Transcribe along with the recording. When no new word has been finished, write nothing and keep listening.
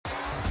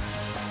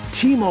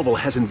T-Mobile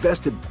has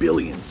invested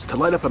billions to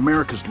light up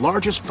America's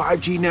largest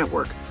 5G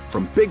network,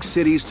 from big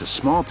cities to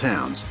small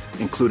towns,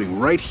 including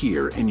right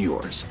here in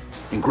yours.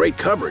 And great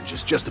coverage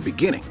is just the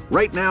beginning.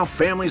 Right now,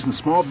 families and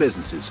small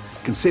businesses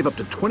can save up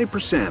to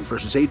 20%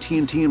 versus AT&T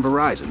and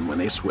Verizon when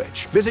they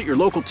switch. Visit your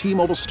local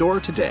T-Mobile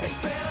store today.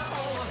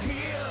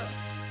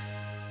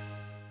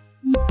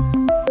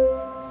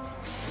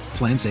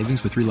 Plan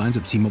savings with 3 lines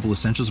of T-Mobile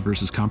Essentials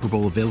versus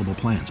comparable available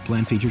plans.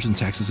 Plan features and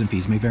taxes and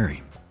fees may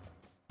vary.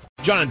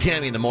 John and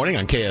Tammy in the morning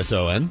on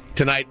KSON.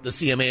 Tonight, the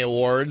CMA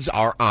Awards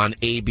are on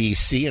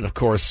ABC. And, of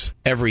course,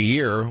 every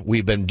year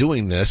we've been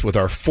doing this with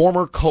our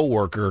former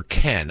coworker,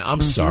 Ken.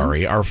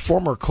 Sorry, our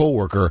former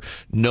coworker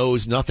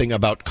knows nothing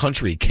about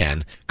country,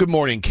 Ken. Good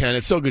morning, Ken.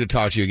 It's so good to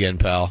talk to you again,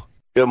 pal.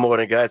 Good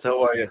morning, guys.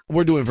 How are you?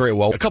 We're doing very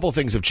well. A couple of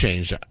things have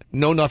changed.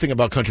 Know Nothing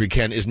About Country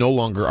Ken is no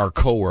longer our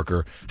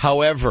coworker.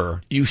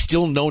 However, you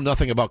still know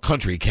nothing about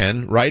country,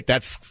 Ken, right?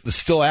 That's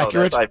still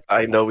accurate?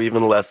 I know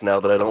even less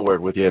now that I don't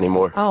work with you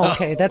anymore. Oh,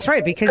 okay. That's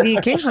right, because he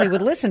occasionally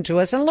would listen to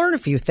us and learn a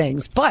few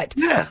things. But,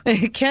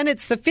 Ken,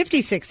 it's the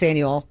 56th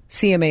annual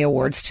CMA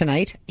Awards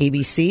tonight,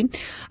 ABC,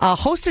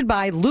 hosted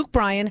by Luke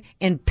Bryan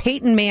and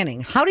Peyton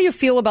Manning. How do you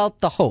feel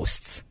about the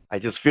hosts? I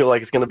just feel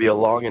like it's going to be a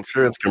long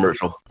insurance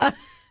commercial.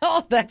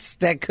 Oh,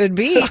 that could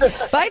be.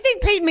 But I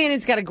think Peyton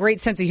Manning's got a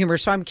great sense of humor,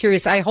 so I'm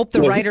curious. I hope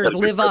the writers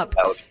live up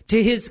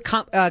to his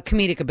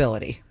comedic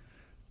ability.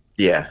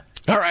 Yeah.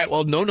 All right,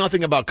 well, know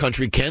nothing about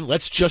country, Ken.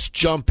 Let's just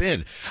jump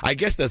in. I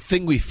guess the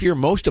thing we fear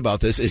most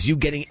about this is you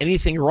getting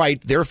anything right,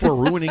 therefore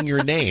ruining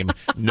your name.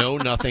 Know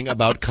nothing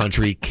about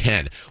country,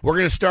 Ken. We're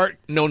going to start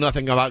Know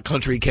Nothing About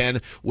Country,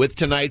 Ken, with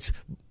tonight's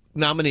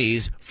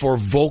nominees for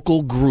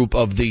Vocal Group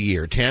of the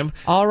Year. Tam?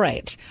 All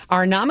right.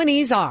 Our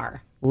nominees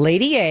are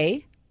Lady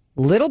A,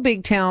 Little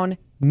Big Town,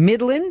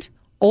 Midland,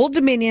 Old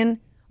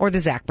Dominion, or the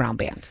Zac Brown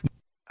Band.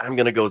 I'm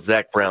going to go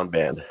Zac Brown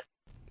Band.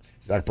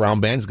 Zac Brown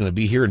Band is going to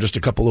be here in just a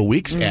couple of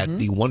weeks at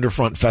the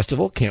Wonderfront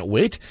Festival. Can't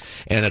wait.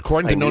 And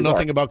according to Know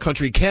Nothing About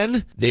Country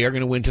Ken, they are going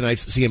to win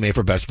tonight's CMA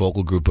for Best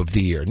Vocal Group of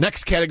the Year.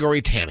 Next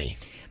category, Tammy.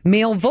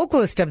 Male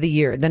Vocalist of the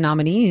Year. The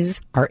nominees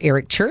are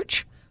Eric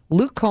Church,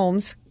 Luke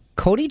Combs,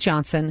 Cody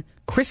Johnson,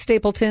 Chris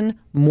Stapleton,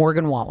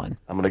 Morgan Wallen.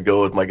 I'm going to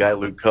go with my guy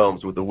Luke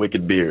Combs with the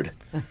wicked beard.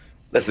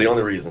 That's the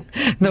only reason.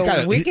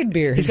 The wicked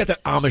beard. He's got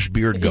that Amish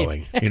beard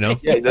going, you know?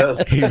 Yeah, he does.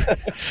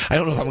 I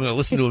don't know if I'm going to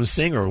listen to him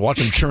sing or watch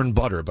him churn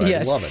butter, but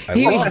yes. I love it. I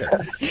love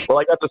it. Well,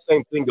 I got the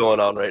same thing going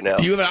on right now.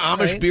 You have an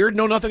Amish beard?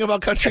 Know nothing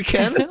about country,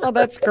 Ken? Oh,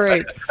 that's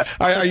great.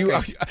 Are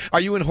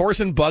you in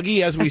horse and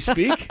buggy as we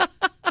speak?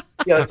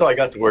 Yeah, that's how I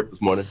got to work this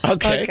morning.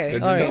 Okay.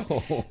 Good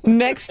to know.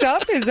 Next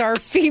up is our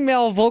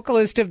Female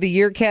Vocalist of the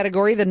Year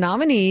category. The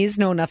nominees,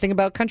 Know Nothing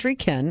About Country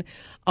Ken,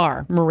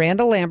 are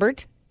Miranda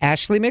Lambert,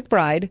 Ashley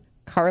McBride,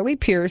 Carly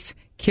Pierce,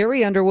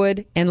 Carrie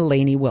Underwood, and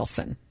Lainey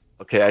Wilson.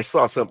 Okay, I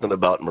saw something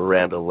about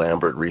Miranda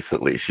Lambert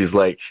recently.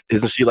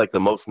 Isn't she like the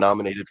most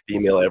nominated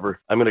female ever?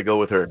 I'm going to go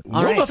with her.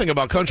 Know nothing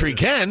about country,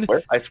 Ken.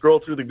 I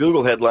scroll through the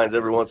Google headlines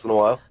every once in a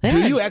while.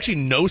 Do you actually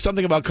know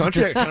something about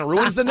country? It kind of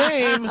ruins the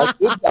name.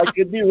 I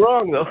could be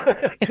wrong, though.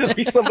 It could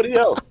be somebody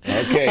else.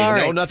 Okay,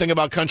 Know nothing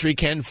about country,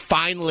 Ken.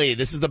 Finally,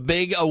 this is the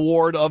big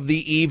award of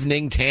the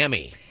evening,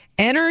 Tammy.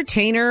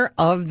 Entertainer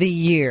of the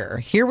Year.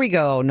 Here we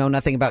go. Know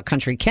Nothing About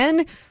Country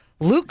Ken,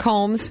 Luke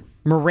Combs,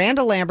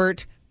 Miranda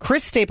Lambert,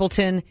 Chris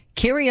Stapleton,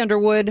 Carrie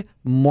Underwood,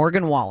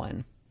 Morgan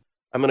Wallen.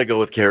 I'm going to go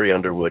with Carrie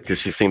Underwood because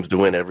she seems to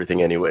win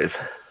everything anyways.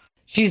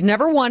 She's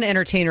never won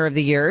Entertainer of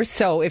the Year,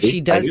 so if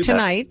she does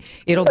tonight,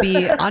 it'll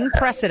be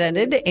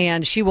unprecedented,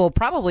 and she will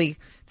probably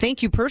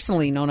thank you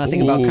personally, Know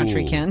Nothing About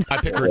Country Ken. I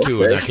pick her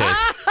too in that case.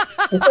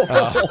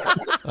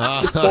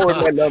 Forward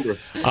my number.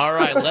 All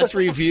right, let's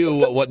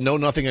review what Know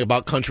Nothing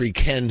About Country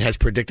Ken has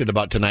predicted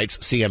about tonight's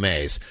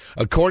CMAs.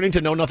 According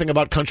to Know Nothing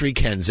About Country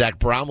Ken, Zac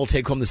Brown will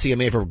take home the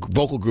CMA for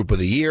Vocal Group of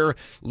the Year,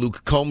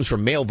 Luke Combs for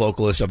Male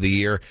Vocalist of the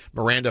Year,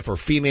 Miranda for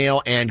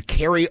Female, and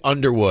Carrie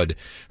Underwood,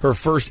 her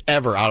first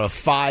ever out of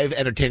 5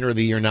 Entertainer of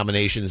the Year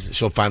nominations,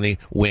 she'll finally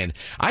win.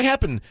 I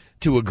happen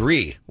to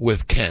agree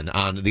with Ken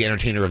on the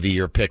Entertainer of the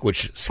Year pick,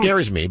 which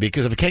scares me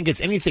because if Ken gets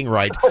anything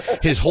right,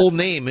 his whole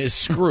name is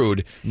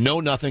screwed.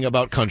 Know nothing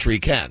about country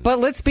Ken. But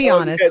let's be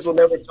honest. You guys will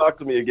never talk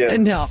to me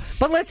again. No,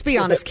 but let's be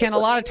honest, Ken, a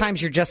lot of times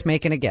you're just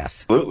making a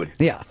guess. Absolutely.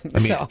 Yeah. I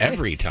mean,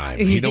 every time.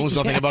 He knows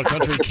nothing about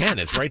country Ken.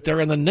 It's right there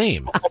in the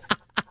name.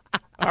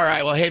 All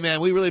right. Well, hey, man,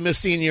 we really miss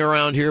seeing you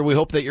around here. We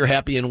hope that you're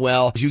happy and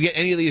well. If you get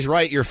any of these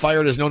right, you're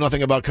fired as Know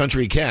Nothing About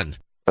Country Ken.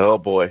 Oh,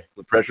 boy.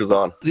 The pressure's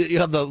on. You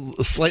have the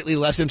slightly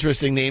less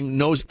interesting name,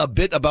 knows a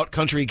bit about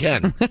country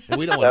Ken.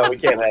 We don't want we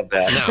can't have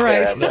that. No,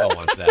 right. No one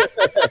wants that.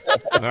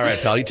 All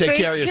right, pal. You take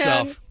care of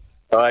yourself.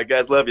 Ken. All right,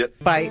 guys. Love you.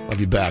 Bye. I'll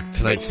be back.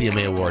 Tonight's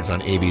CMA Awards on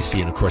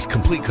ABC and, of course,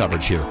 complete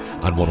coverage here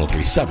on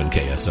 103.7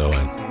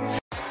 KSON.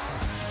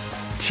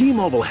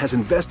 T-Mobile has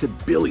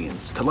invested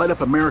billions to light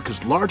up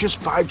America's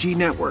largest 5G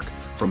network,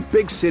 from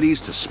big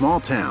cities to small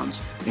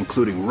towns,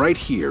 including right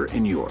here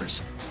in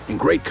yours. And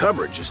great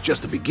coverage is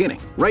just the beginning.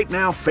 Right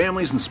now,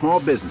 families and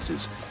small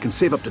businesses can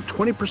save up to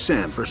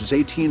 20% versus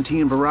AT&T and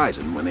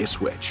Verizon when they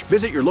switch.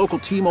 Visit your local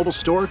T-Mobile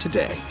store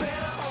today.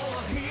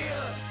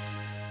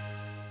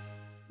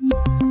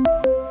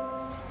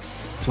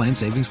 Plan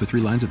savings with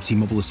 3 lines of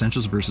T-Mobile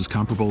Essentials versus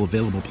comparable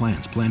available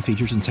plans. Plan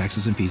features and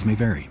taxes and fees may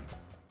vary.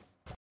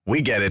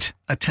 We get it.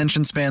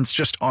 Attention spans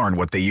just aren't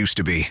what they used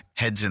to be.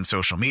 Heads in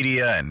social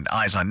media and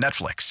eyes on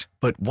Netflix.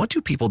 But what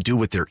do people do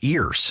with their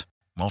ears?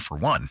 Well, for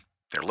one,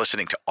 they're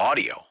listening to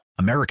audio.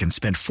 Americans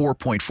spend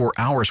 4.4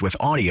 hours with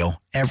audio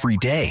every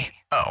day.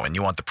 Oh, and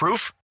you want the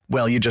proof?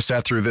 Well, you just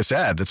sat through this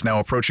ad that's now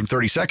approaching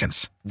 30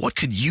 seconds. What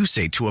could you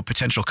say to a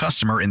potential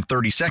customer in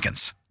 30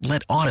 seconds?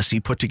 Let Odyssey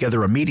put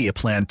together a media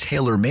plan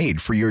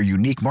tailor-made for your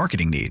unique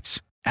marketing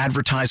needs.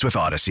 Advertise with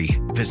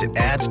Odyssey. Visit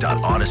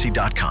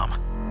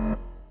ads.odyssey.com.